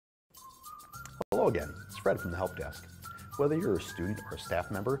Hello again, it's Fred from the Help Desk. Whether you're a student or a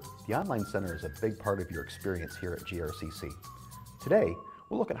staff member, the Online Center is a big part of your experience here at GRCC. Today,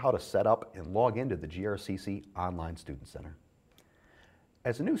 we'll look at how to set up and log into the GRCC Online Student Center.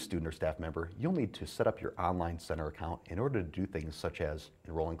 As a new student or staff member, you'll need to set up your Online Center account in order to do things such as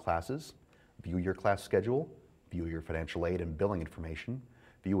enroll in classes, view your class schedule, view your financial aid and billing information,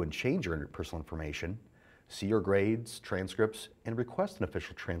 view and change your personal information, see your grades, transcripts, and request an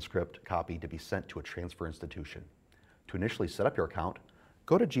official transcript copy to be sent to a transfer institution. To initially set up your account,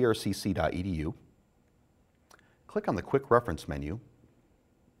 go to grcc.edu, click on the Quick Reference menu,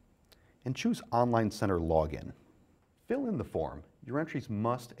 and choose Online Center Login. Fill in the form. Your entries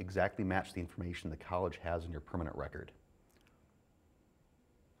must exactly match the information the college has in your permanent record.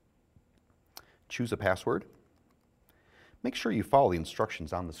 Choose a password. Make sure you follow the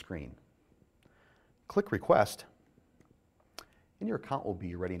instructions on the screen. Click Request, and your account will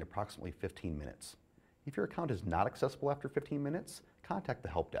be ready in approximately 15 minutes. If your account is not accessible after 15 minutes, contact the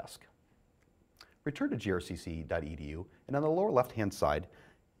Help Desk. Return to grcc.edu, and on the lower left-hand side,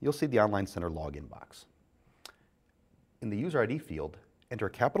 you'll see the Online Center login box. In the User ID field, enter a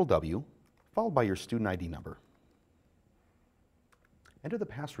capital W, followed by your student ID number. Enter the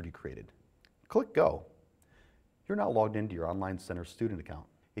password you created. Click Go. You're now logged into your Online Center student account.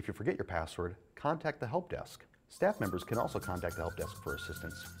 If you forget your password, contact the Help Desk. Staff members can also contact the Help Desk for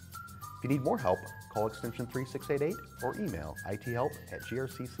assistance. If you need more help, call extension 3688 or email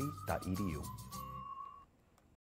ithelp@grcc.edu.